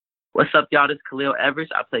What's up, y'all? This is Khalil Everett.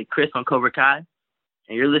 I play Chris on Cobra Kai,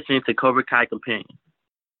 and you're listening to Cobra Kai Companion.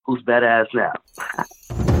 Who's badass now?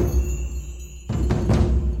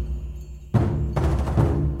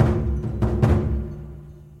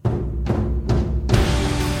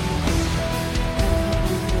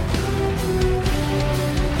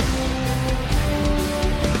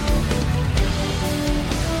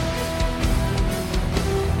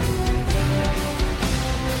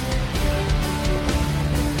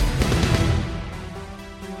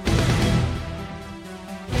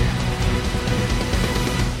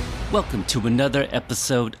 Welcome to another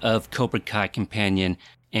episode of Cobra Kai Companion,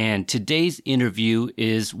 and today's interview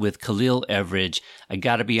is with Khalil Everett. I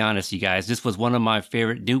gotta be honest, you guys, this was one of my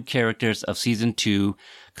favorite new characters of Season 2.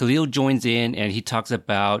 Khalil joins in and he talks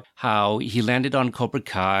about how he landed on Cobra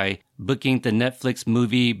Kai, booking the Netflix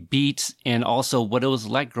movie Beats, and also what it was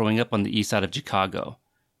like growing up on the east side of Chicago.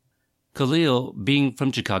 Khalil, being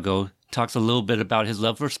from Chicago, talks a little bit about his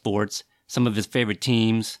love for sports, some of his favorite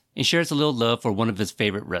teams, and shares a little love for one of his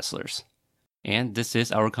favorite wrestlers. And this is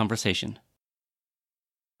our conversation.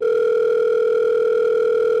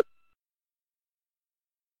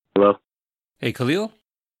 Hello? Hey, Khalil?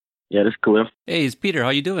 Yeah, this is Khalil. Hey, it's Peter.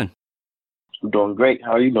 How you doing? I'm doing great.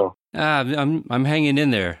 How are you doing? I'm hanging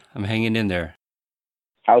in there.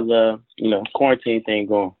 How's quarantine thing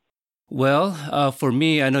going? Well, for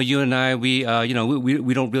me, I know you and I, we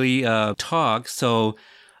don't really talk, so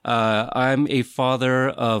I'm a father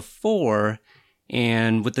of 4,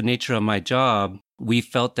 and with the nature of my job, we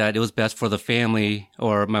felt that it was best for the family,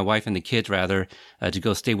 or my wife and the kids rather, to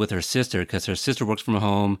go stay with her sister, because her sister works from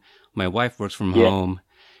home, my wife works from home,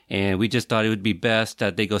 and we just thought it would be best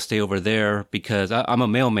that they go stay over there, because I'm a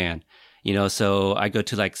mailman, so I go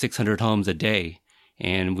to like 600 homes a day,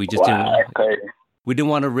 and we just didn't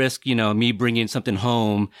want to risk, me bringing something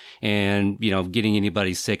home and, getting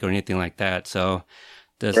anybody sick or anything like that, so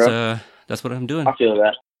that's what I'm doing. I feel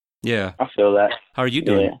that. Yeah. I feel that. How are you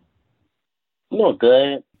doing? Yeah. I'm doing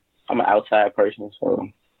good. I'm an outside person, so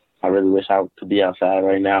I really wish I could be outside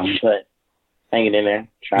right now, but hanging in there,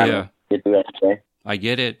 trying to get through that day. I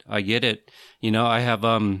get it. I have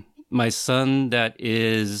my son that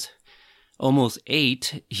is almost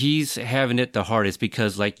 8. He's having it the hardest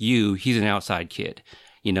because, like you, he's an outside kid.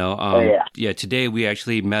 Today we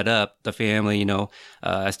actually met up, the family,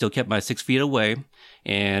 I still kept my 6 feet away,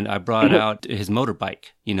 and I brought out his motorbike,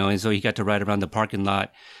 and so he got to ride around the parking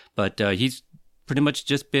lot, but he's pretty much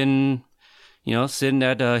just been, sitting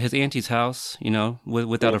at his auntie's house,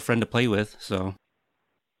 without a friend to play with, so.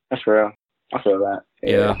 That's real. I feel that.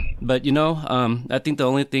 Yeah. But, I think the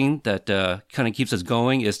only thing that kind of keeps us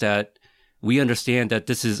going is that we understand that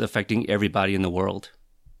this is affecting everybody in the world.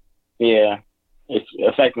 Yeah. It's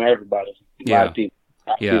affecting everybody. A lot of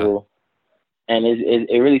people. And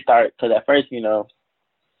it really started, because at first,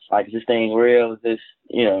 like, is this thing real? Is this,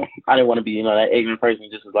 I didn't want to be, that ignorant person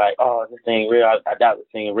just was like, oh, is this thing real? I doubt this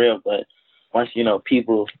thing is real. But once,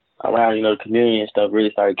 people around, the community and stuff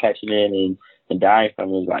really started catching in and dying from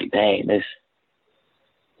it, it was like, dang, this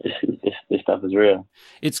stuff is real.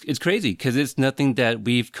 It's crazy, because it's nothing that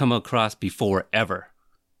we've come across before ever,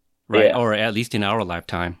 right? Yeah. Or at least in our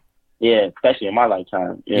lifetime. Yeah, especially in my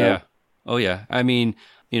lifetime. Yeah. Oh, yeah. I mean,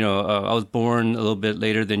 I was born a little bit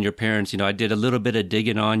later than your parents. I did a little bit of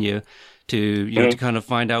digging on you to, to kind of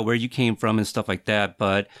find out where you came from and stuff like that.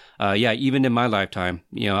 But, even in my lifetime,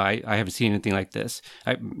 I haven't seen anything like this.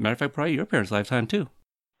 Matter of fact, probably your parents' lifetime, too.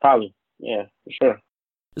 Probably. Yeah, for sure.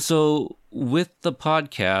 So with the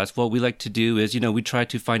podcast, what we like to do is, we try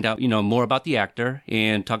to find out, more about the actor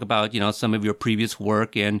and talk about, some of your previous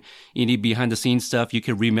work and any behind the scenes stuff you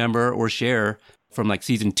can remember or share from like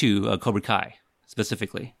Season 2, Cobra Kai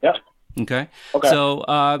specifically. Yep. Okay. So,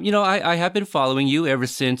 I have been following you ever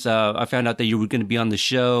since I found out that you were going to be on the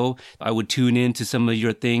show. I would tune in to some of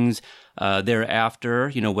your things thereafter,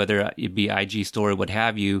 whether it be IG story, what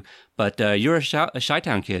have you. But you're a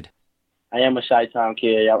Chi-Town kid. I am a Chi-Town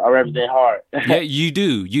kid. I represent hard. Yeah, you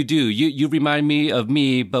do. You remind me of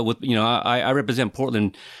me, but with, I represent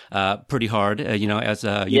Portland pretty hard, as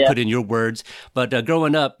you put in your words. But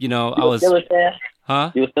growing up, I was... You a Steelers fan?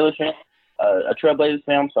 Huh? You a Steelers fan? A Trailblazers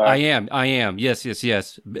fan? I'm sorry. I am.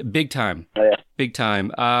 Yes. Big time. Oh, yeah. Big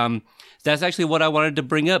time. That's actually what I wanted to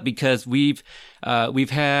bring up, because we've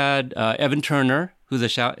had Evan Turner, who's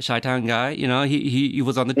a Chi-Town guy. He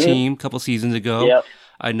was on the team a couple seasons ago. Yep.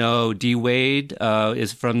 I know D Wade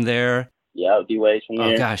is from there. Yeah, D Wade's from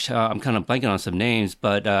there. Oh gosh, I'm kind of blanking on some names,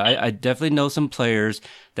 but I definitely know some players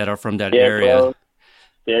that are from that area.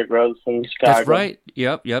 Derrick Rose from Chicago. That's right.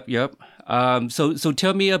 Yep. So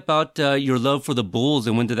tell me about your love for the Bulls,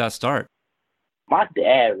 and when did that start? My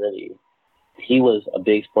dad really, he was a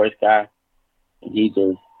big sports guy. He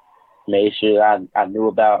just made sure I knew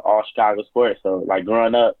about all Chicago sports. So like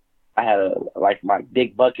growing up, I had my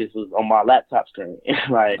big buckets was on my laptop screen.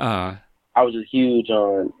 I was just huge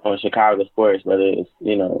on Chicago sports, whether it's,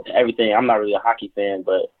 everything. I'm not really a hockey fan,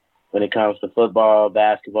 but when it comes to football,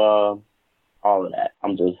 basketball, all of that,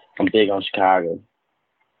 I'm big on Chicago.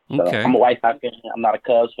 So okay. I'm a White Sox fan. I'm not a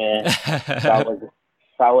Cubs fan. so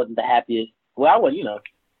I wasn't the happiest. Well, I wasn't,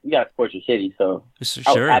 you got to support your city, so sure.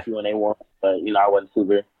 I was happy when they won, but, I wasn't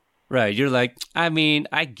super. Right. You're like, I mean,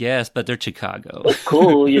 I guess, but they're Chicago. It's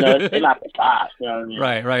cool, they're not the Sox, you know what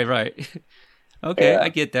I mean? Right. Okay, Yeah. I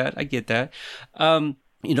get that.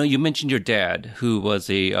 You mentioned your dad, who was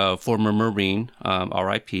a former Marine,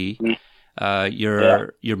 R.I.P.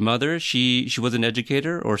 Mm-hmm. Your mother, she was an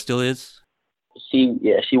educator or still is? She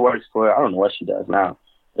works for, I don't know what she does now,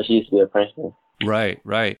 but she used to be a principal. Right.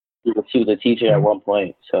 She was a teacher at one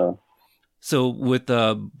point, so. So with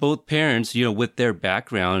both parents, with their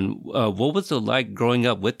background, what was it like growing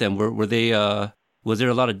up with them? Were they, was there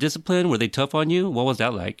a lot of discipline? Were they tough on you? What was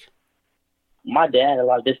that like? My dad had a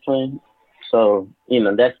lot of discipline, so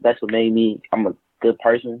that's what made me. I'm a good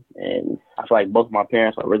person, and I feel like both of my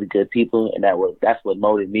parents are really good people, and that's what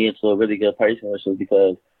molded me into a really good person, which was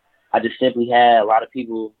because I just simply had a lot of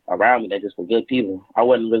people around me that just were good people. I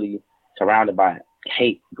wasn't really surrounded by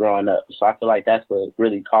hate growing up, so I feel like that's what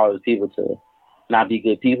really caused people to not be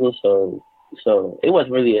good people. So it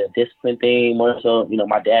wasn't really a discipline thing, more so.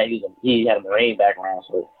 My dad, he had a Marine background,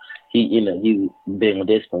 so he was big on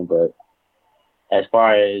discipline, but as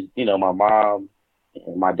far as, my mom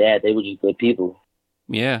and my dad, they were just good people.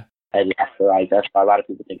 Yeah. And I feel like that's why a lot of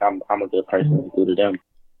people think I'm a good person due to them.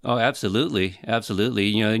 Oh, absolutely.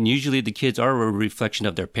 And usually the kids are a reflection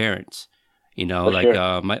of their parents.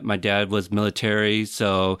 Sure. My dad was military,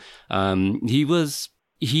 so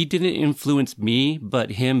he didn't influence me,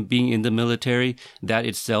 but him being in the military, that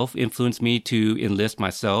itself influenced me to enlist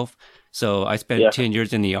myself. So I spent 10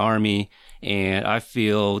 years in the Army, and I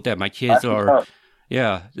feel that my kids are...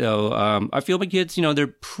 Yeah. So I feel my kids, they're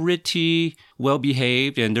pretty well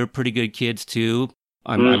behaved and they're pretty good kids too.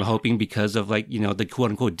 I'm hoping because of the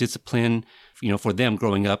quote unquote discipline, for them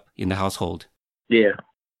growing up in the household. Yeah.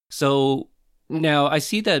 So now I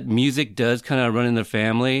see that music does kind of run in the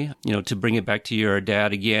family, to bring it back to your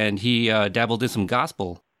dad again. He dabbled in some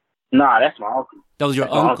gospel. Nah, that's my uncle. That was your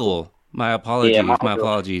uncle. My apologies. Yeah, my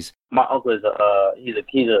apologies. My uncle is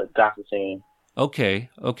he's a gospel singer. Okay.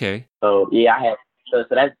 So yeah, I had. So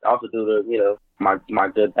that's also due to, my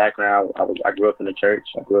good background. I grew up in the church.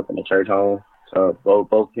 I grew up in a church home. So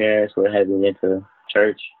both parents were heavily into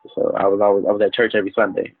church. So I was at church every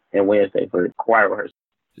Sunday and Wednesday for choir rehearsal.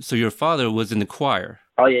 So your father was in the choir?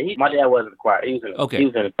 Oh yeah, my dad was in the choir. He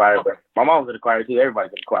was in the choir, but my mom was in the choir too.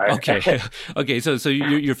 Everybody's in the choir. Okay. So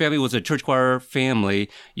your family was a church choir family.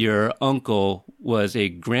 Your uncle was a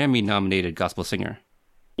Grammy nominated gospel singer.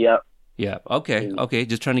 Yep. Yeah. Okay.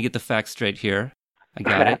 Just trying to get the facts straight here. I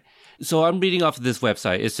got it. So I'm reading off of this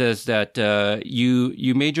website. It says that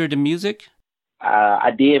you majored in music?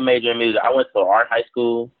 I did major in music. I went to art high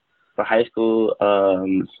school for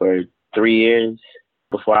 3 years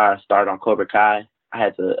before I started on Cobra Kai. I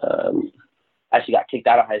had to actually got kicked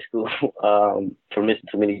out of high school for missing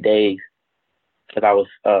too many days because I was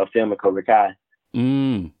filming Cobra Kai.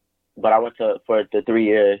 But I went for the 3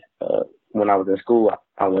 years when I was in school.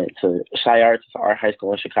 I went to Shy Arts Art High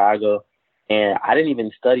School in Chicago. And I didn't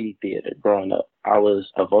even study theater growing up. I was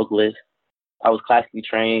a vocalist. I was classically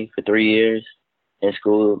trained for 3 years in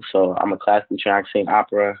school. So I'm a classically trained. I can sing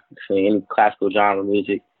opera, I can sing any classical genre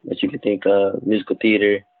music that you could think of, musical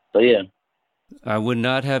theater. So yeah. I would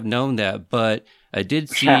not have known that, but I did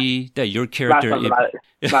see that your character...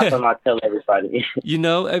 It's not something I tell everybody.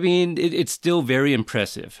 I mean, it's still very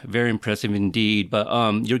impressive indeed.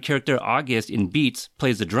 But your character, August, in Beats,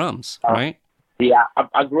 plays the drums, right? Yeah,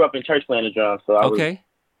 I grew up in church playing the drums, so I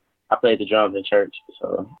played the drums in church.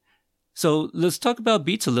 So let's talk about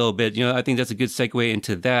Beats a little bit. I think that's a good segue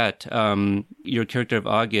into that. Your character of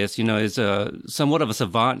August, is somewhat of a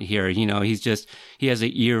savant here. He has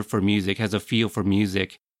an ear for music, has a feel for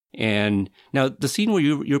music. And now the scene where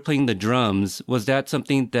you're playing the drums, was that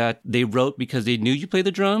something that they wrote because they knew you played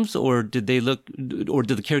the drums, or did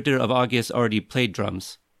the character of August already play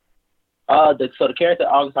drums? The character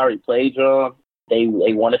of August already played drums. They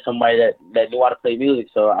wanted somebody that knew how to play music,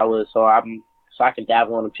 so I can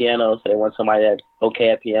dabble on the piano. So they want somebody that's okay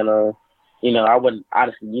at piano. I wasn't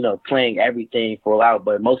honestly, playing everything for a while,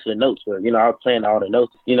 but most of the notes were, I was playing all the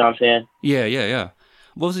notes. You know what I'm saying? Yeah.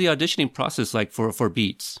 What was the auditioning process like for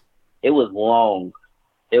Beats? It was long.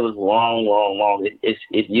 It was long, long, long. It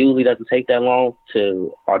usually doesn't take that long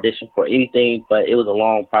to audition for anything, but it was a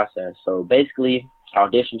long process. So basically, I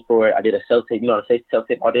auditioned for it. I did a self-tape. You know what a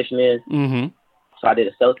self-tape audition is? Mm-hmm. So I did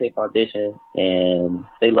a self-tape audition, and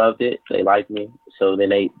they loved it. They liked me. So then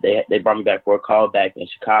they brought me back for a callback in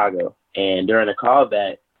Chicago. And during the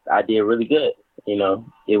callback, I did really good. You know,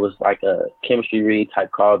 it was like a chemistry read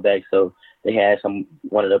type callback. So they had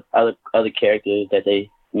one of the other characters that they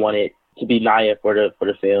wanted to be Naya for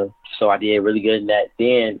the film. So I did really good in that.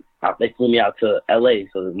 Then they flew me out to LA.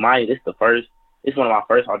 So mind you, it's one of my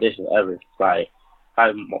first auditions ever. Like,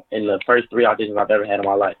 in the first 3 auditions I've ever had in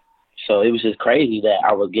my life. So it was just crazy that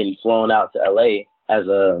I was getting flown out to LA as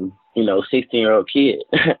a 16-year-old kid,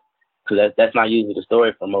 because that's not usually the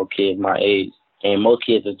story for most kids my age, and most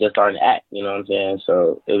kids are just starting to act. You know what I'm saying?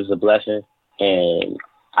 So it was a blessing, and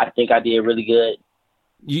I think I did really good.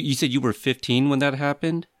 You said you were 15 when that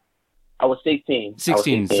happened? I was 16.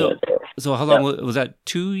 16. So how long was that?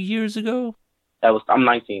 2 years ago? I'm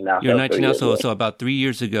 19 now. You're 19 now, so about 3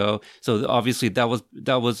 years ago. So obviously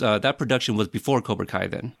that production was before Cobra Kai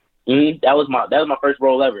then. Mm-hmm. That was my first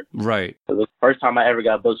role ever. Right. It was the first time I ever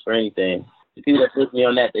got booked for anything. The people that put me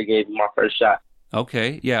on that, they gave me my first shot.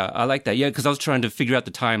 Okay, yeah, I like that. Yeah, because I was trying to figure out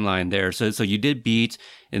the timeline there. So you did Beat,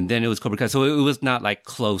 and then it was Cobra Kai. So it was not like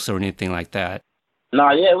close or anything like that.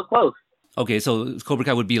 No, yeah, it was close. Okay, so Cobra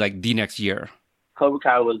Kai would be like the next year. Cobra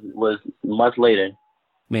Kai was months later.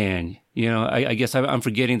 Man, I guess I'm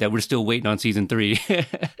forgetting that we're still waiting on season 3.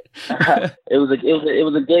 It was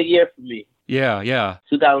a good year for me. Yeah.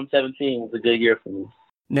 2017 was a good year for me.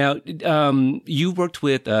 Now, you worked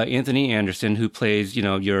with Anthony Anderson, who plays,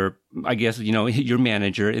 your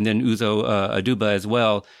manager, and then Uzo Aduba as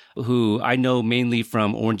well, who I know mainly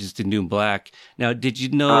from Orange is the New Black. Now, did you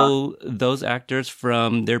know those actors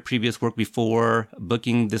from their previous work before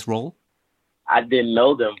booking this role? I didn't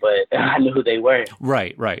know them, but I knew who they were.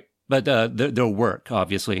 Right. But their work,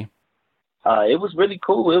 obviously. It was really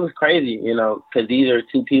cool. It was crazy, because these are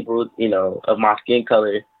 2 people, of my skin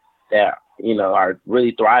color that, are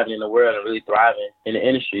really thriving in the world and really thriving in the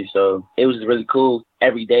industry. So it was really cool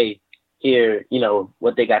every day hear,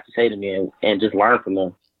 what they got to say to me and just learn from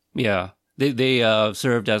them. Yeah. They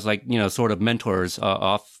served as sort of mentors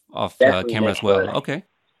off camera as well. Okay.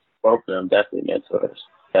 Both of them definitely mentors.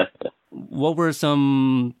 Definitely. What were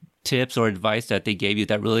some tips or advice that they gave you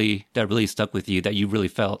that really stuck with you, that you really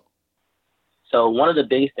felt? So one of the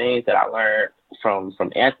biggest things that I learned from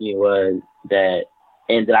Anthony was that,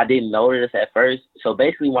 and that I didn't notice at first. So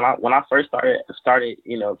basically, when I first started, this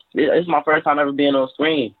is my first time ever being on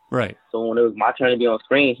screen. Right. So when it was my turn to be on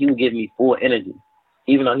screen, he would give me full energy,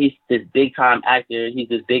 even though he's this big time actor, he's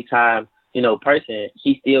this big time person.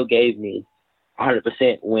 He still gave me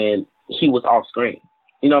 100% when he was off screen.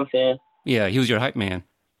 You know what I'm saying? Yeah, he was your hype man.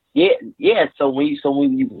 Yeah. So when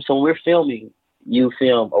we're filming, you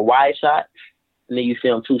film a wide shot, and then you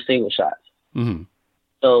film 2 single shots. Mm-hmm.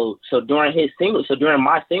 So during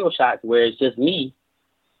my single shots where it's just me,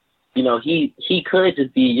 he could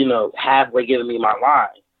just be, halfway giving me my line,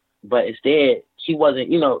 but instead he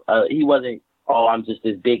wasn't, oh, I'm just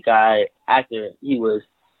this big guy actor. He was,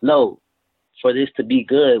 no, for this to be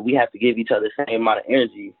good, we have to give each other the same amount of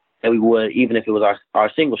energy that we would even if it was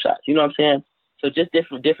our single shots. You know what I'm saying? So just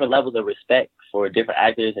different levels of respect for different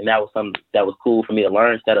actors, and that was something that was cool for me to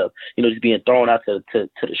learn instead of just being thrown out to the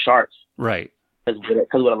sharks. Right. Because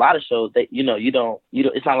with a lot of shows, that you don't.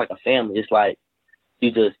 It's not like a family. It's like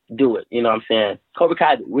you just do it. You know what I'm saying? Cobra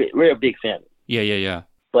Kai, we're a big family. Yeah.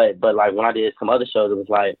 But like when I did some other shows, it was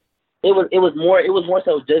like it was more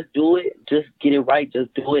so just do it, just get it right,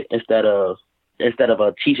 just do it instead of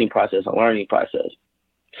a teaching process, a learning process.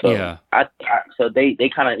 So yeah. So they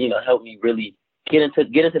kind of helped me really get into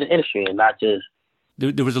the industry and not just.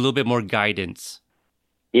 There was a little bit more guidance.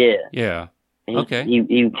 Yeah. Okay. He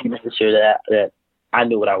made sure that I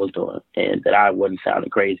knew what I was doing and that I wasn't sounding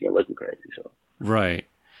crazy and looking crazy. So. Right.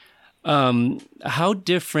 How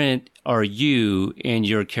different are you and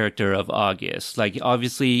your character of August? Like,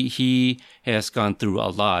 obviously, he has gone through a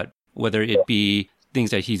lot, whether it be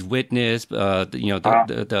things that he's witnessed,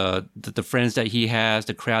 the friends that he has,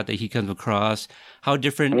 the crowd that he comes across. How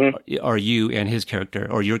different are you and his character,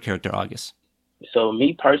 or your character, August? So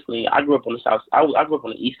me personally, I grew up on the south. I grew up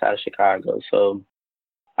on the east side of Chicago. So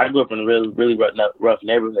I grew up in a really, really rough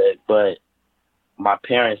neighborhood. But my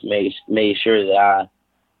parents made sure that I,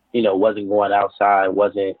 wasn't going outside,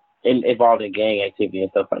 wasn't involved in gang activity and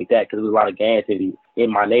stuff like that. Because there was a lot of gang activity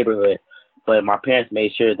in my neighborhood. But my parents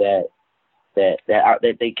made sure that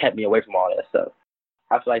they kept me away from all that stuff.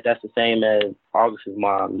 I feel like that's the same as August's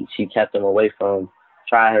mom. She kept him away from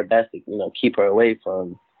tried her best to, keep her away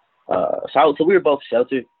from. So we were both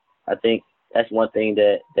sheltered. I think that's one thing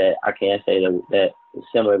that I can say that is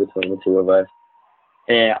similar between the two of us.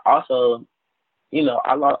 And also, growing up,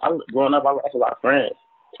 I lost a lot of friends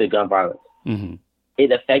to gun violence. Mm-hmm.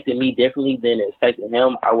 It affected me differently than it affected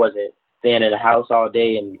him. I wasn't staying in the house all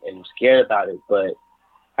day and scared about it, but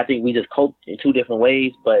I think we just coped in two different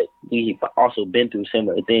ways, but we also been through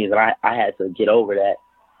similar things, and I had to get over that.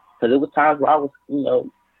 Because it was times where I was,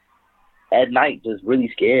 at night just really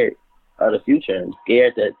scared of the future and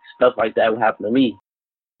scared that stuff like that would happen to me.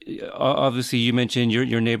 Obviously, you mentioned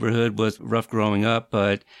your neighborhood was rough growing up,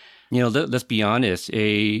 but, let's be honest,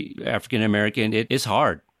 a African American, it's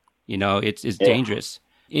hard. It's dangerous.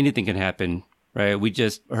 Anything can happen, right? We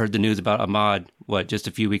just heard the news about Ahmaud, just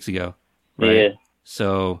a few weeks ago, right? Yeah.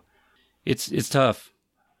 So it's tough.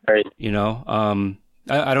 Right.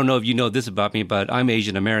 I don't know if you know this about me, but I'm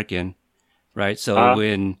Asian American, right? So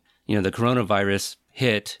when, the coronavirus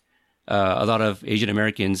hit, a lot of Asian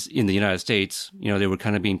Americans in the United States, they were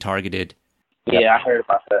kind of being targeted. Yeah, I heard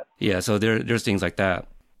about that. Yeah, so there's things like that.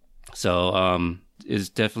 So it's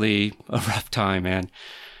definitely a rough time, man.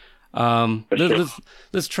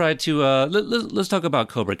 Let's try to let's talk about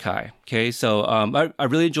Cobra Kai. Okay, so I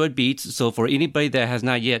really enjoyed Beats. So for anybody that has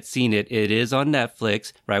not yet seen it, it is on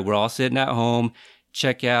Netflix. Right, we're all sitting at home.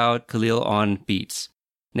 Check out Khalil on Beats.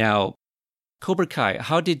 Now, Cobra Kai,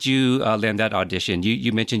 how did you land that audition?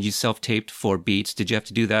 You mentioned you self-taped for Beats. Did you have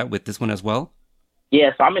to do that with this one as well?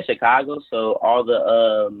 Yeah, so I'm in Chicago, so all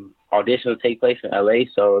the auditions take place in LA.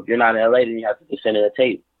 So if you're not in LA, then you have to just send in a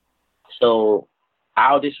tape. So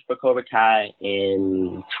I auditioned for Cobra Kai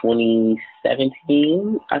in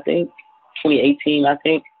 2017, I think, 2018, I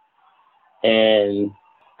think, and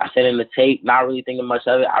I sent in the tape, not really thinking much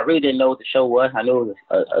of it. I really didn't know what the show was. I knew it was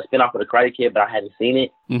a spinoff of The Karate Kid, but I hadn't seen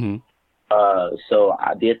it. Mm-hmm. So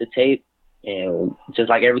I did the tape, and just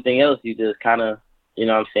like everything else, you just kind of, you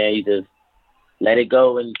just let it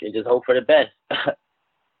go and just hope for the best.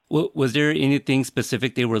 Was there anything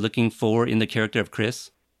specific they were looking for in the character of Chris?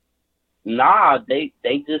 Nah, they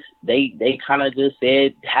kind of just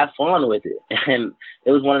said have fun with it, and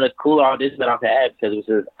it was one of the cool auditions that I've had because it was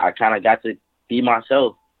just, I kind of got to be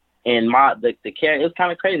myself, and the character, it was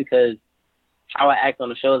kind of crazy because how I act on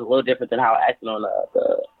the show is a little different than how I acted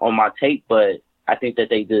on my tape, but I think that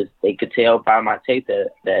they could tell by my tape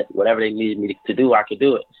that whatever they needed me to do, I could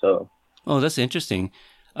do it. So. Oh, that's interesting.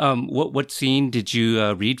 What scene did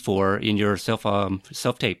you read for in your self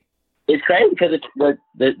tape? It's crazy because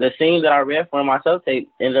the scene that I read for my self tape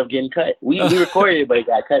ended up getting cut. We recorded it, but it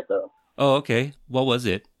got cut though. Oh, okay. What was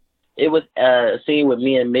it? It was a scene with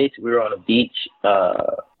me and Mitch. We were on a beach.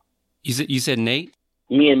 You said Nate?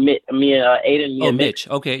 Me and Aiden. Oh, Mitch.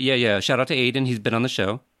 Okay, yeah. Shout out to Aiden. He's been on the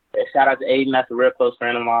show. Yeah, shout out to Aiden. That's a real close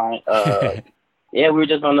friend of mine. Yeah, we were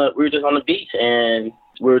just on the beach and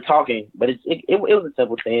we were talking. But it was a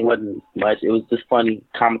simple scene. It wasn't much. It was just funny,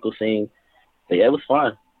 comical scene. But yeah, it was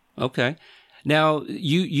fun. Okay. Now,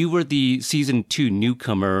 you were the season 2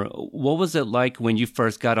 newcomer. What was it like when you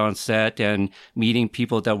first got on set and meeting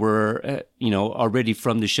people that were, already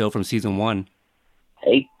from the show from season 1?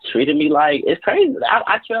 They treated me like, it's crazy.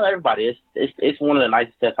 I tell everybody, it's one of the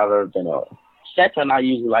nicest sets I've ever been on. Sets are not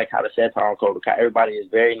usually like how the sets are on Cobra Kai. Everybody is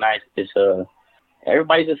very nice.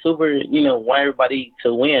 Everybody's just super, want everybody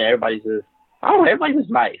to win. Everybody's just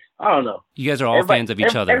nice. I don't know. You guys are all fans of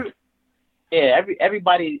each other.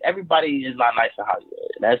 Everybody is not nice in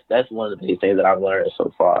Hollywood. That's one of the big things that I've learned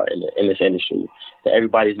so far in this industry. That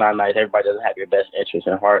everybody's not nice. Everybody doesn't have your best interest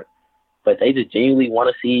in heart, but they just genuinely want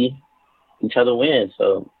to see each other win.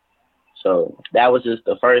 So that was just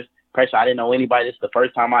the first pressure. I didn't know anybody. This is the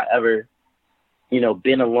first time I ever,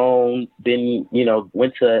 been alone.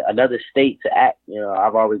 Went to another state to act.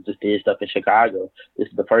 I've always just did stuff in Chicago. This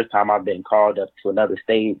is the first time I've been called up to another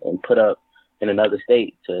state and put up in another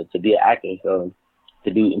state to be an actor, so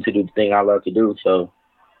to do the thing I love to do. So,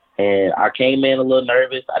 and I came in a little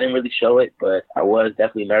nervous. I didn't really show it, but I was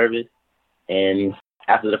definitely nervous. And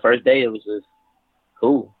after the first day, it was just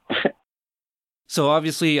cool. So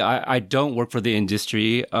obviously, I don't work for the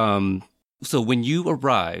industry. So when you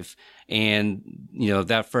arrive and,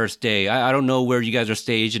 that first day, I don't know where you guys are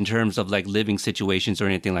staged in terms of like living situations or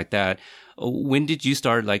anything like that. When did you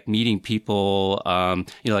start like meeting people,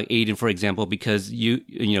 like Aiden, for example, because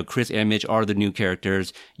Chris and Mitch are the new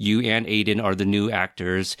characters. You and Aiden are the new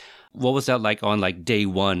actors. What was that like on like day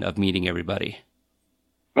one of meeting everybody?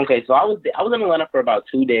 Okay, so I was in Atlanta for about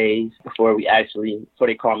 2 days before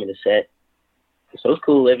they called me to set. So it was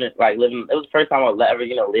cool living. It was the first time I ever,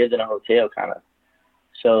 lived in a hotel kind of.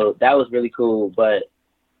 So that was really cool. But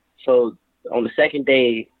so on the second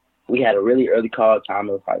day, we had a really early call time.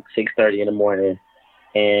 It was like 6:30 in the morning,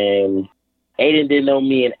 and Aiden didn't know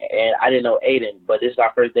me, and I didn't know Aiden. But this is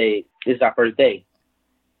our first day.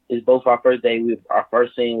 It's both our first day. Our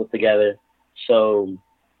first scene was together. So,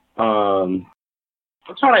 I'm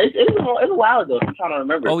trying to. It was a while ago. I'm trying to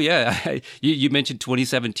remember. Oh yeah, you mentioned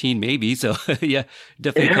 2017 maybe. So yeah,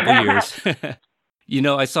 definitely a couple years. You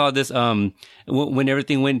know, I saw this when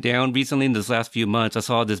everything went down recently in this last few months. I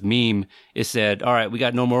saw this meme. It said, "All right, we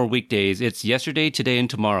got no more weekdays. It's yesterday, today, and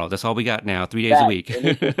tomorrow. That's all we got now. 3 days a week."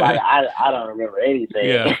 Like I don't remember anything.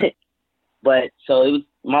 Yeah. But so it was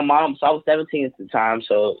my mom. So I was 17 at the time.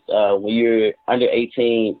 So when you're under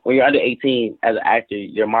 18 as an actor,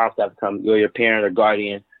 your mom's got to come. Your parent or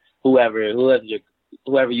guardian, whoever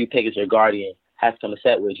you pick as your guardian, has to come to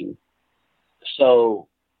set with you. So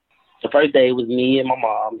the first day was me and my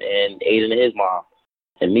mom and Aiden and his mom.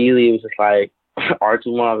 Immediately it was just like our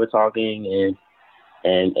two moms were talking and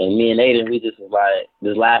me and Aiden, we just was like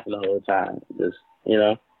just laughing the whole time. Just, you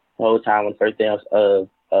know, the whole time on the first day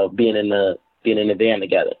of being in the van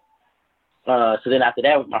together. So then after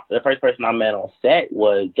that, the first person I met on set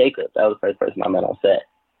was Jacob. That was the first person I met on set.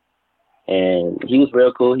 And he was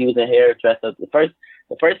real cool. He was in hair, dressed up.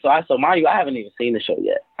 So mind you, I haven't even seen the show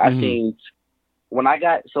yet. I've seen when I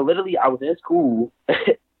literally I was in school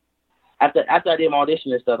after I did my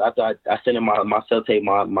audition and stuff, after I sent in my self-tape,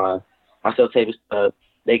 my self-tape and stuff,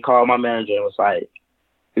 they called my manager and was like,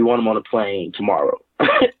 "We want him on the plane tomorrow."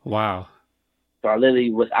 Wow. So I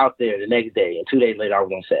literally was out there the next day, and 2 days later I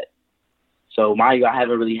was on set. So mind you, I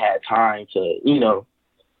haven't really had time to, you know,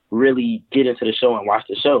 really get into the show and watch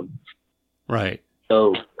the show. Right.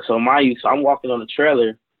 So mind you, I'm walking on the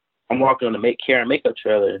trailer. I'm walking on the hair and makeup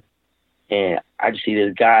trailer. And I just see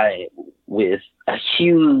this guy with a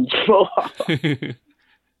huge mohawk. I'm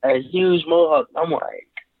like,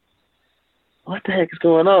 what the heck is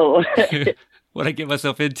going on? What I get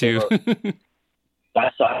myself into?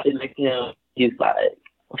 So I didn't like him. He's like,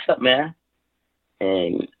 "What's up, man?"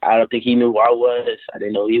 And I don't think he knew who I was. I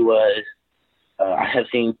didn't know who he was. I have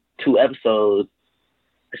seen 2 episodes.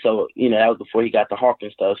 So, you know, that was before he got the hawk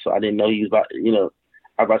and stuff. So I didn't know he was about, you know,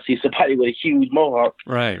 I was about to see somebody with a huge mohawk.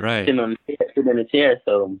 Right. Sitting in the chair.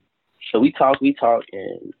 So we talked,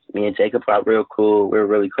 and me and Jacob are real cool. We're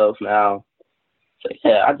really close now. So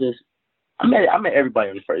yeah, I met everybody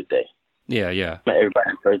on the first day. Yeah. Met everybody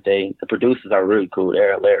on the first day. The producers are really cool.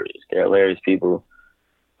 They're hilarious people.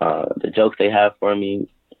 The jokes they have for me,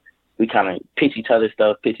 we kind of pitch each other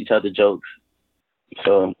stuff, pitch each other jokes.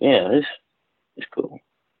 So yeah, it's cool.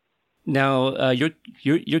 Now,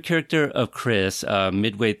 your character of Chris,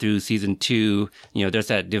 midway through season 2, you know, there's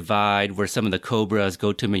that divide where some of the Cobras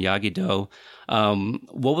go to Miyagi-Do.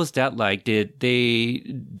 What was that like? Did they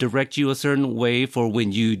direct you a certain way for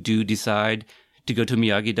when you do decide to go to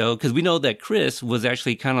Miyagi-Do? Because we know that Chris was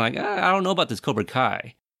actually kind of like, I don't know about this Cobra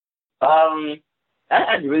Kai.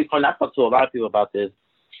 That's really fun. I talked to a lot of people about this.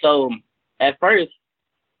 So at first,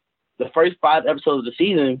 the first 5 episodes of the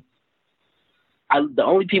season, the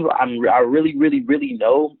only people I really, really, really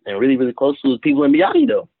know and really, really close to is people in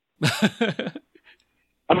Miyagi-Do.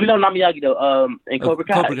 I mean, no, not Miyagi-Do. In Cobra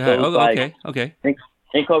Kai. Cobra Kai. So Okay.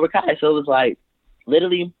 In Cobra Kai. So it was like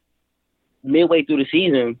literally midway through the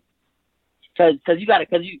season, because you've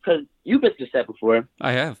been to the set before.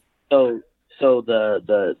 I have. So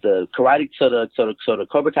the karate, so the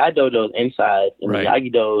Cobra Kai dojo's inside and right. the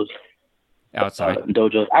Miyagi-Do's outside.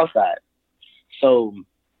 Dojo's outside. So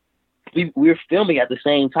we were filming at the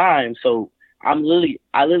same time. So I literally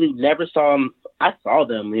never saw them. I saw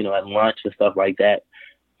them, you know, at lunch and stuff like that.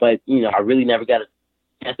 But, you know, I really never got a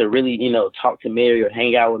chance to really, you know, talk to Mary or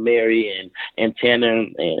hang out with Mary and Tanner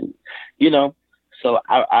and, you know. So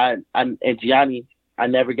I and Gianni, I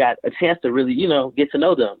never got a chance to really, you know, get to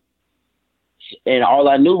know them. And all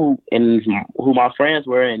I knew and who my friends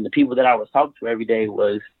were and the people that I was talking to every day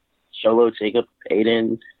was Sholo, Jacob,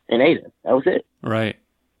 Aiden, and Aiden. That was it. Right.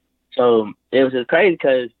 So it was just crazy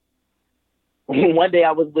because one day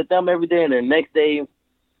I was with them every day, and the next day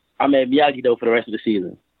I'm at Miyagi-Do for the rest of the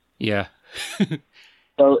season. Yeah.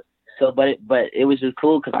 But it was just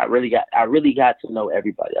cool because I really got to know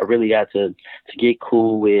everybody. I really got to get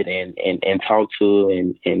cool with and talk to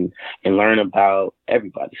and learn about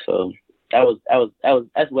everybody. So that's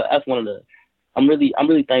one of the. I'm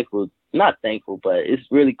really thankful. Not thankful, but it's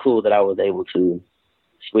really cool that I was able to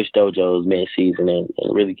switch dojos mid-season and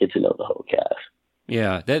really get to know the whole cast.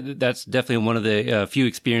 Yeah, that's definitely one of the few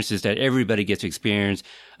experiences that everybody gets to experience.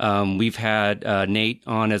 We've had Nate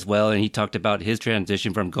on as well, and he talked about his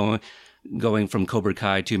transition from going from Cobra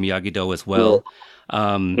Kai to Miyagi-Do as well.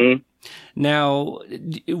 Now,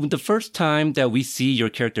 the first time that we see your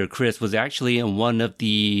character Chris was actually in one of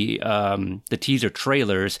the teaser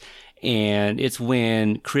trailers, and it's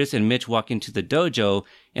when Chris and Mitch walk into the dojo,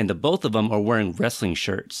 and the both of them are wearing wrestling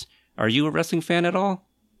shirts. Are you a wrestling fan at all?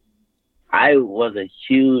 I was a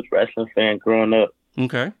huge wrestling fan growing up.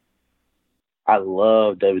 Okay. I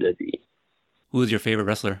love WWE. Who was your favorite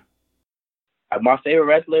wrestler? My favorite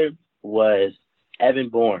wrestler was Evan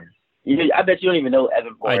Bourne. I bet you don't even know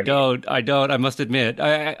Evan Bourne. I don't. I must admit,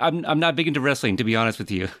 I'm not big into wrestling, to be honest with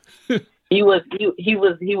you. He was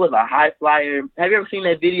a high flyer. Have you ever seen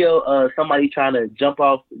that video of somebody trying to jump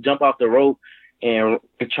off the rope and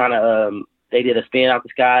trying to they did a spin out the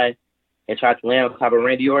sky and tried to land on top of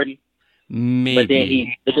Randy Orton?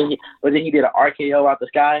 Maybe. But then he did an RKO out the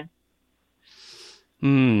sky.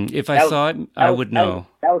 If I saw it, I would know.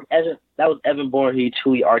 That was Evan Bourne.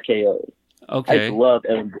 Who he RKO'd. Okay. I used to love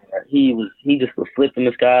Evan Bourne. He just was flipping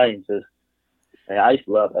the sky and just. I used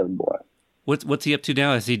to love Evan Bourne. What's he up to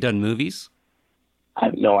now? Has he done movies? I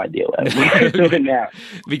have no idea what Evan Bourne is doing now.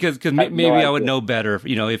 Because maybe I would know better,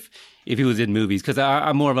 if he was in movies. Because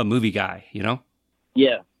I'm more of a movie guy,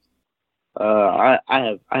 Yeah. I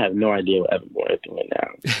have no idea what Evan Bourne is doing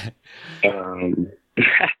now.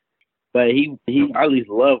 But I at least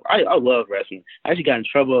I love wrestling. I actually got in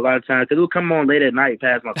trouble a lot of times because it would come on late at night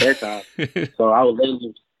past my bedtime. So I would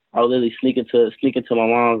literally sneak into my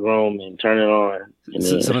mom's room and turn it on. And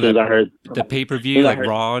so some of the pay-per-view, like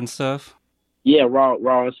Raw and stuff? Yeah, Raw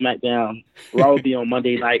and SmackDown. Raw would be on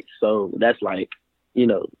Monday night, so that's like,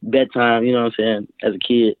 bedtime, you know what I'm saying, as a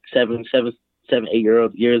kid, 7,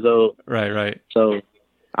 8 years old. Right. So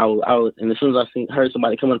I was, and as soon as I heard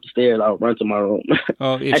somebody coming up the stairs, I would run to my room.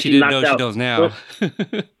 Oh, if she didn't know, she knows now.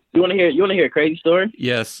 You want to hear a crazy story?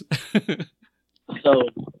 Yes. So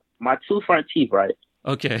my 2 front teeth, right?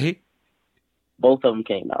 Okay. Both of them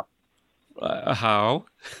came out. How?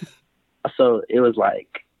 So it was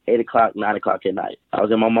like 8 o'clock, 9 o'clock at night. I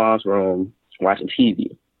was in my mom's room watching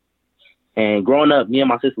TV. And growing up, me and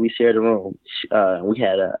my sister, we shared a room. We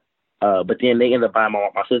had but then they ended up buying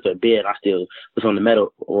my sister a bed. And I still was on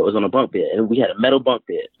a bunk bed, and we had a metal bunk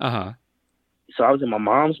bed. So I was in my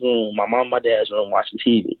mom's room, my mom and my dad's room, watching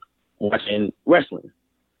TV, watching wrestling.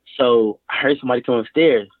 So I heard somebody come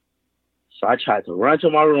upstairs. So I tried to run to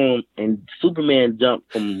my room, and Superman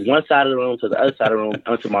jumped from one side of the room to the other side of the room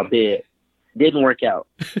onto my bed. Didn't work out.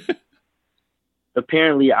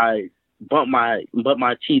 Apparently, I bumped my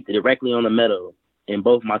teeth directly on the metal, and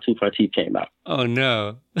both my 2 front teeth came out. Oh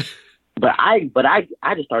no! But I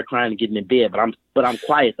just started crying and getting in bed. But I'm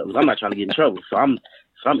quiet though, 'cause I'm not trying to get in trouble. So I'm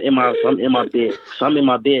in my bed. So I'm in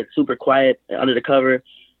my bed, super quiet under the cover,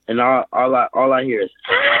 and all I hear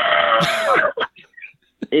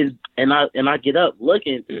is I get up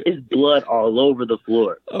looking, it's blood all over the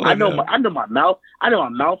floor. Oh, I know my mouth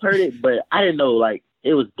hurt it, but I didn't know like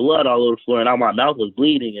it was blood all over the floor, and all my mouth was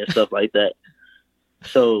bleeding and stuff like that.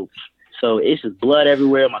 So it's just blood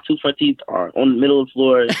everywhere. My 2 front teeth are on the middle of the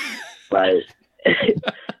floor, like,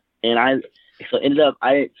 and they ended up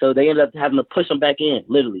having to push them back in,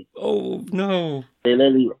 literally. Oh no! They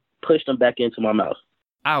literally pushed them back into my mouth.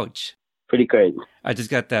 Ouch! Pretty crazy. I just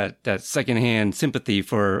got that secondhand sympathy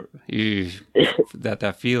for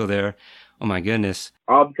that feel there. Oh my goodness!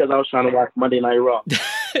 All because I was trying to watch Monday Night Raw.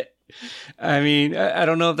 I mean, I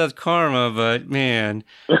don't know if that's karma, but man,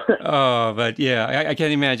 but yeah, I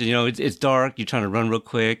can't imagine. It's dark. You're trying to run real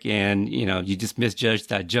quick, and you just misjudged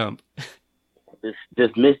that jump.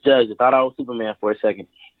 Just misjudged. I thought I was Superman for a second.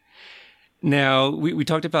 Now we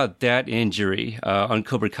talked about that injury on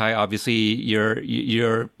Cobra Kai. Obviously,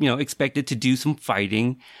 you're expected to do some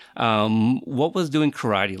fighting. What was doing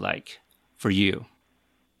karate like for you?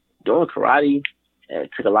 Doing karate. It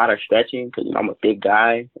took a lot of stretching because I'm a big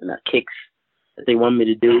guy and the kicks that they want me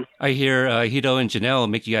to do. I hear Hito and Janelle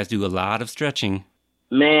make you guys do a lot of stretching.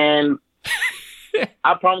 Man,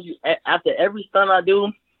 I promise you, after every stunt I do,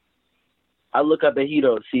 I look up at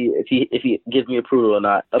Hito to see if he gives me approval or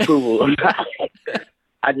not. I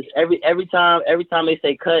just every time they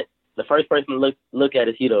say cut, the first person to look at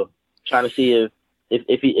is Hito, trying to see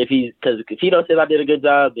if he because if Hito says I did a good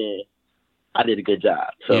job, then I did a good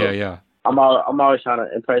job. So yeah. I'm always trying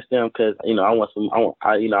to impress them because I'm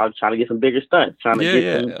trying to get some bigger stunts, trying to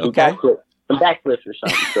get some backflips or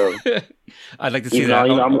something. So I'd like to see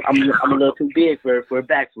that. I'm a little too big for a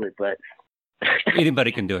backflip, but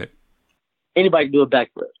anybody can do it. Anybody can do a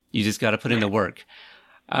backflip. You just got to put in the work.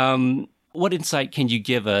 What insight can you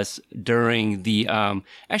give us during the?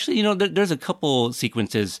 Actually, there's a couple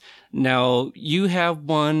sequences. Now you have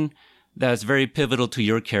one that's very pivotal to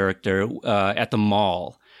your character at the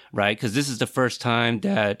mall. right? Because this is the first time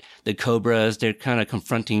that the Cobras, they're kind of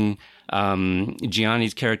confronting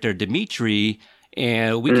Gianni's character, Dimitri,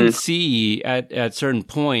 and we can see at certain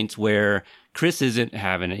points where Chris isn't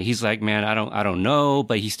having it. He's like, man, I don't know,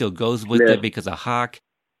 but he still goes with it because of Hawk.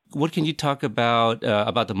 What can you talk about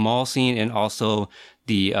the mall scene and also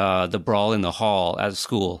the brawl in the hall at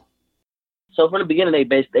school? So from the beginning,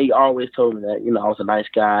 they always told me that, you know, I was a nice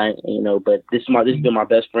guy, you know, but this has been my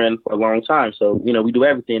best friend for a long time. So, you know, we do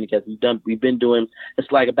everything together. We've been doing,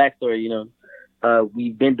 it's like a backstory, you know,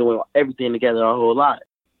 we've been doing everything together our whole lot.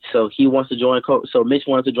 So he wants to join, so Mitch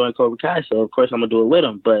wants to join Cobra Kai. So of course I'm gonna do it with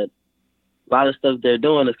him. But a lot of stuff they're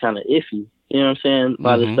doing is kind of iffy. You know what I'm saying? A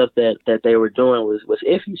lot of stuff that they were doing was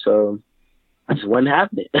iffy. So I just wasn't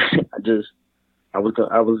having it. I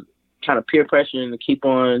was kind of peer pressuring to keep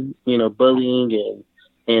on, you know, bullying,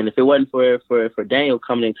 and if it wasn't for Daniel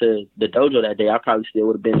coming into the dojo that day, I probably still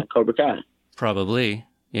would have been in Cobra Kai. Probably,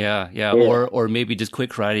 yeah. Or maybe just quit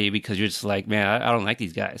karate because you're just like, man, I don't like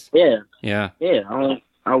these guys. Yeah.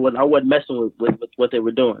 I wasn't messing with what they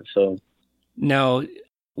were doing. So now,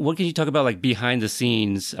 what can you talk about like behind the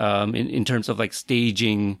scenes in terms of like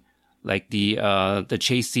staging, like the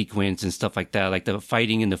chase sequence and stuff like that, like the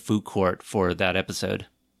fighting in the food court for that episode?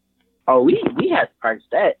 Oh, we had to practice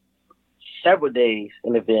that several days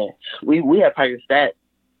in advance. We had to practice that.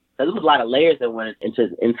 There was a lot of layers that went into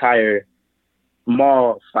the entire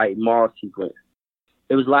mall sequence.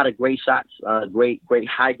 There was a lot of great shots, great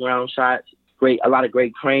high ground shots, a lot of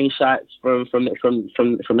great crane shots from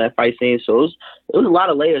that fight scene. So it was a lot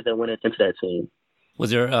of layers that went into that scene. Was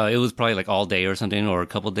there? It was probably like all day or something, or a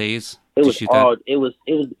couple days. It was all. That? It was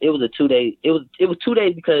a 2 day. It was 2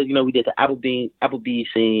 days because, you know, we did the Applebee's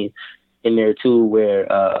scene in there too, where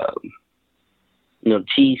you know,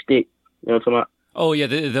 cheese stick. You know what I'm talking about? Oh yeah,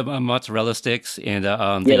 the mozzarella sticks and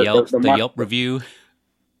the Yelp review.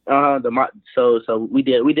 So we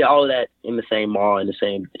did all of that in the same mall in the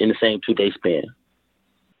same 2 day span.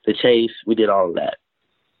 The chase, we did all of that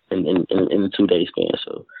in the 2 day span.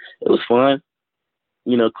 So it was fun.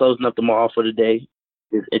 You know, closing up the mall for the day.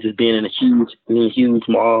 It just being in a huge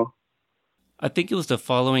mall. I think it was the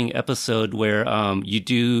following episode where you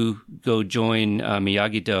do go join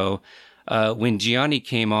Miyagi-Do. When Gianni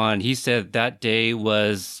came on, he said that day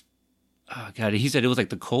was, he said it was like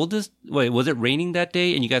the coldest. Wait, was it raining that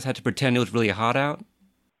day and you guys had to pretend it was really hot out?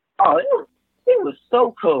 Oh, it was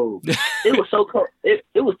so cold. It was so cold. It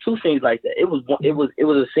was two scenes like that. It was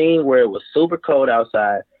a scene where it was super cold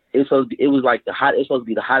outside. It was supposed to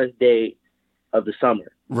be the hottest day of the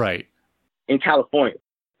summer. Right. In California.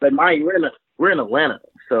 But mind you, we're in Atlanta,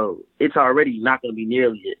 so it's already not going to be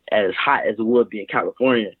nearly as hot as it would be in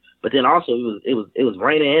California. But then also it was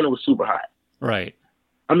raining and it was super hot. Right.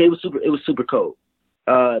 I mean, it was super cold.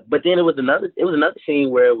 But then it was another scene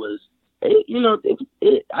where it was, you know,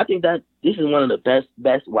 I think that this is one of the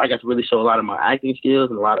best where I got to really show a lot of my acting skills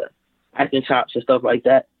and a lot of acting chops and stuff like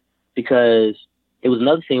that, because it was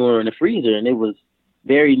another scene where we were in the freezer and it was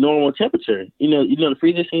very normal temperature. You know the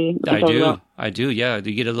freezer scene? I do, yeah.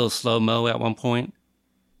 Do you get a little slow-mo at one point?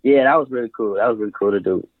 Yeah, that was really cool. To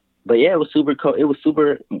do. But yeah, it was super cold. It was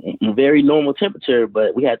super, very normal temperature,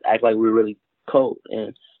 but we had to act like we were really cold.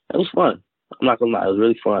 And it was fun. I'm not going to lie. It was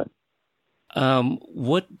really fun.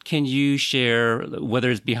 What can you share,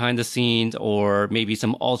 whether it's behind the scenes or maybe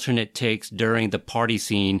some alternate takes during the party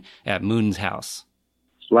scene at Moon's house?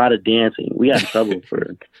 A lot of dancing. We got in trouble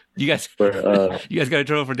for you guys got in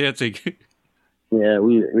trouble for dancing. Yeah,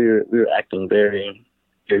 we were acting very,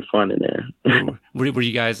 very fun in there. Were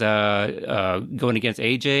you guys going against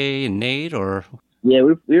AJ and Nate, or? Yeah,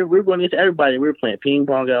 we were going against everybody. We were playing ping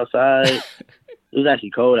pong outside. It was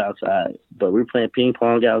actually cold outside, but we were playing ping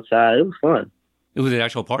pong outside. It was fun. It was an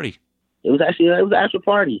actual party. It was an actual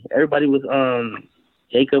party. Everybody was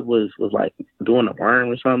Jacob was like doing a worm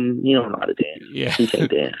or something. He don't know how to dance. Yeah. He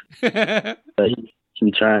can't dance. But he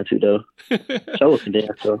be trying to, though. Showa can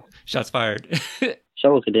dance, though. Shots fired.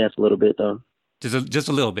 Showa can dance a little bit, though. Just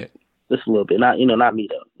a little bit. Just a little bit. Not me,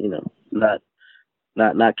 though.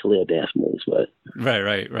 Not Khalil dance moves, but.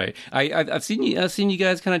 Right. I've seen you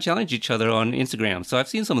guys kind of challenge each other on Instagram, so I've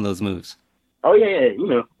seen some of those moves. Oh yeah.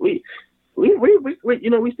 We're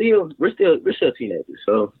still teenagers,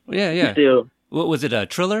 so. Yeah. Still. What was it?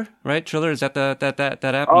 Triller, right? Triller, is that that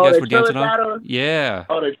app you guys were dancing battle? on? Yeah.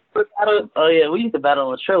 Oh, the Triller battle? Oh yeah, we used to battle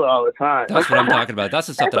on Triller all the time. That's what I'm talking about. That's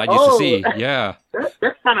the stuff that I used to see. Yeah.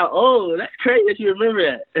 That's kind of old. That's crazy that you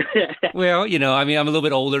remember that. Well, I mean, I'm a little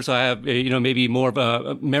bit older, so I have, maybe more of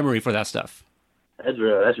a memory for that stuff. That's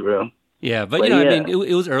real. Yeah, but I mean,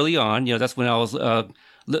 it was early on. That's when I was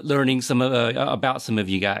learning some about some of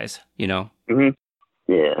you guys. Mm-hmm.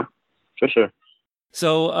 Yeah, for sure.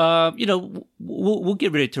 So, we'll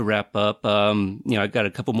get ready to wrap up. I got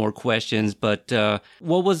a couple more questions, but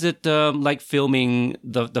what was it like filming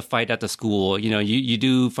the fight at the school? You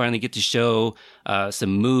do finally get to show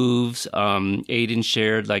some moves. Aiden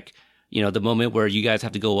shared the moment where you guys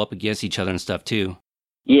have to go up against each other and stuff too.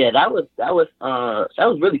 Yeah, that was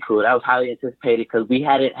really cool. That was highly anticipated because we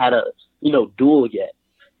hadn't had a duel yet.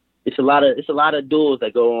 It's a lot of duels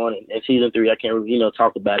that go on in season 3. I can't really,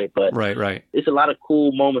 talk about it, but right. It's a lot of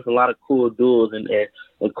cool moments, a lot of cool duels, and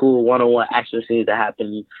cool one-on-one action scenes that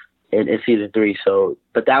happen in season 3. So,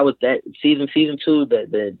 but that was that season 2,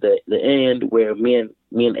 the end where me and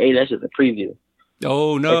Aiden, that's just a preview.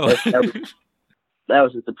 Oh no, that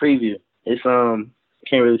was just a preview. It's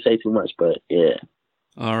can't really say too much, but yeah.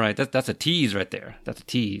 All right, that's a tease right there. That's a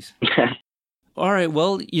tease. All right,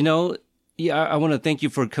 well, yeah, I want to thank you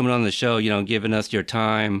for coming on the show, giving us your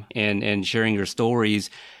time and sharing your stories.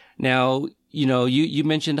 Now, you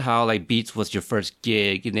mentioned how like Beats was your first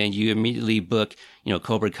gig and then you immediately book,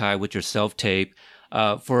 Cobra Kai with your self-tape.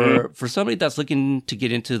 For somebody that's looking to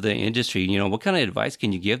get into the industry, what kind of advice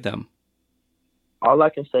can you give them? All I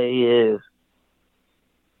can say is,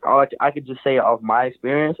 I could just say off my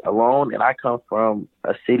experience alone, and I come from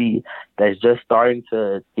a city that's just starting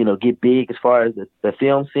to, get big as far as the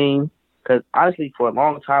film scene. Because honestly, for a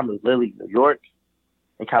long time, it was literally New York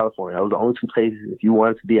and California. Those were the only 2 places. If you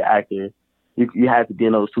wanted to be an actor, you had to be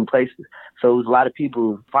in those 2 places. So it was a lot of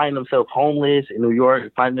people finding themselves homeless in New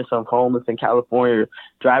York, finding themselves homeless in California,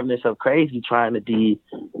 driving themselves crazy trying to be,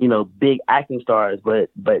 big acting stars.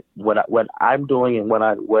 But what I'm doing and what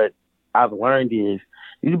I've learned is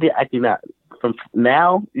you can be an actor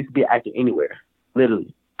now. You can be an actor anywhere,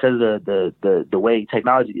 literally. Because of the way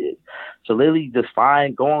technology is. So literally just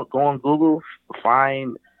go on Google,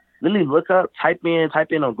 literally look up, type in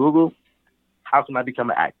on Google, how can I become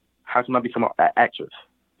an actor? How can I become an actress?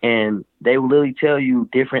 And they will literally tell you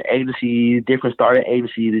different agencies, different startup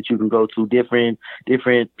agencies that you can go to, different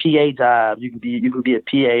PA jobs. You can be a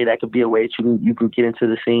PA. That could be a way that you can get into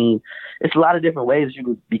the scene. It's a lot of different ways that you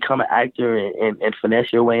can become an actor and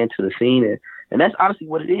finesse your way into the scene. And that's honestly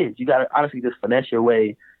what it is. You got to honestly just finesse your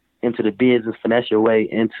way into the business, finesse your way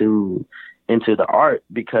into the art,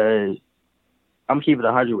 because I'm keeping it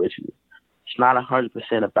 100 with you. It's not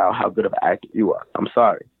 100% about how good of an actor you are. I'm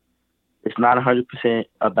sorry. It's not 100%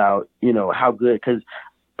 about, how good, because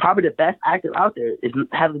probably the best actor out there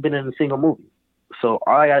hasn't been in a single movie. So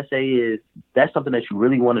all I got to say is that's something that you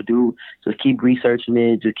really want to do. Just keep researching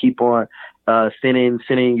it. Just keep on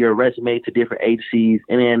sending your resume to different agencies.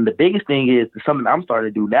 And then the biggest thing is something I'm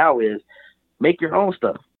starting to do now is make your own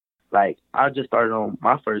stuff. Like, I just started on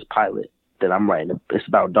my first pilot that I'm writing. It's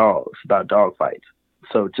about dogs, about dog fights.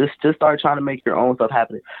 So just start trying to make your own stuff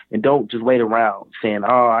happen, and don't just wait around saying,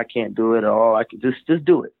 "Oh, I can't do it," or "Oh, I can." Just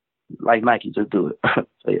do it. Like Nike, just do it.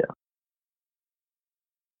 So yeah.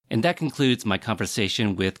 And that concludes my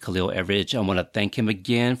conversation with Khalil Everidge. I want to thank him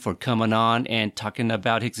again for coming on and talking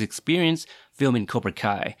about his experience filming Cobra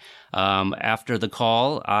Kai. After the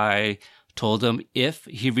call, I told him if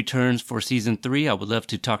he returns for season 3, I would love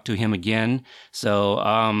to talk to him again. So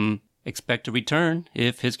expect a return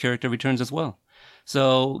if his character returns as well.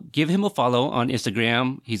 So give him a follow on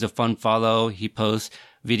Instagram. He's a fun follow. He posts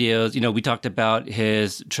videos. We talked about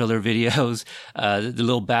his trailer videos, the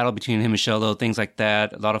little battle between him and Sholo, things like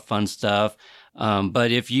that. A lot of fun stuff.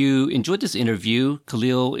 But if you enjoyed this interview,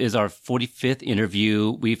 Khalil is our 45th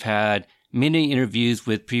interview. We've had many interviews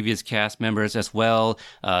with previous cast members as well,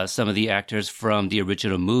 some of the actors from the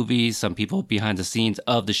original movies, some people behind the scenes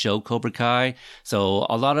of the show Cobra Kai. So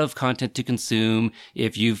a lot of content to consume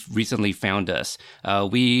if you've recently found us.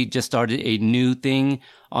 We just started a new thing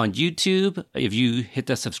on YouTube. If you hit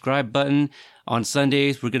the subscribe button, on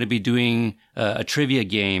Sundays, we're going to be doing a trivia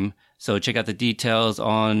game. So check out the details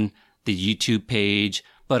on the YouTube page.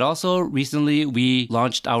 But also recently we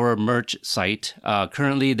launched our merch site.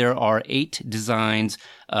 Currently there are 8 designs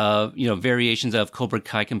of, variations of Cobra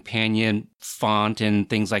Kai Companion font and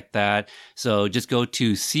things like that. So just go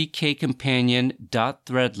to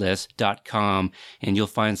ckcompanion.threadless.com and you'll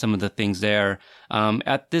find some of the things there.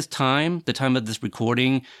 At this time, the time of this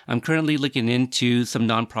recording, I'm currently looking into some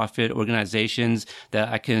nonprofit organizations that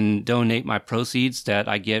I can donate my proceeds that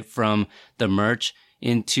I get from the merch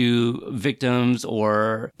into victims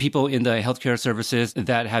or people in the healthcare services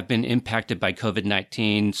that have been impacted by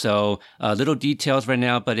COVID-19. So little details right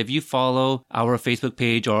now, but if you follow our Facebook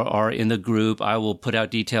page or are in the group, I will put out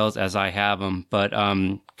details as I have them. But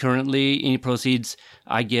currently, any proceeds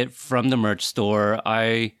I get from the merch store,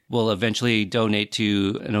 I will eventually donate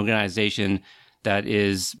to an organization that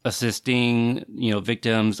is assisting,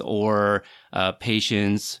 victims or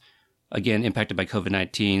patients, again, impacted by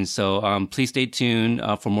COVID-19. So please stay tuned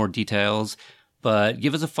for more details. But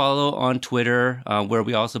give us a follow on Twitter, where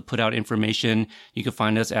we also put out information. You can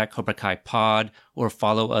find us at Cobra Kai Pod or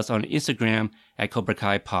follow us on Instagram at Cobra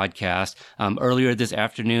Kai Podcast. Earlier this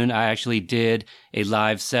afternoon, I actually did a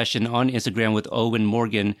live session on Instagram with Owen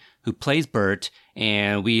Morgan, who plays Bert,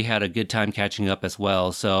 and we had a good time catching up as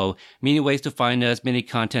well. So many ways to find us, many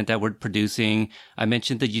content that we're producing. I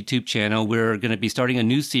mentioned the YouTube channel. We're going to be starting a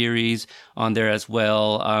new series on there as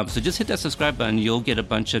well. So just hit that subscribe button. You'll get a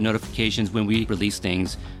bunch of notifications when we release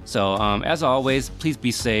things. So as always, please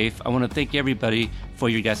be safe. I want to thank everybody for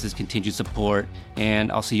your guys' continued support,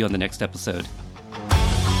 and I'll see you on the next episode.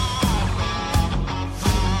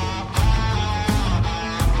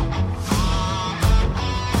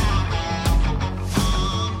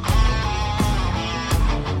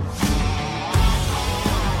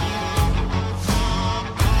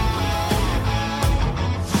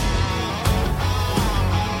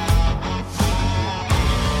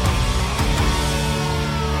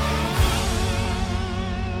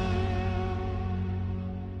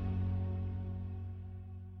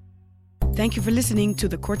 Thank you for listening to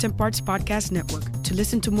the Court and Parts Podcast Network. To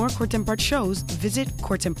listen to more Court and Parts shows, visit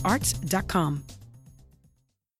courtandarts.com.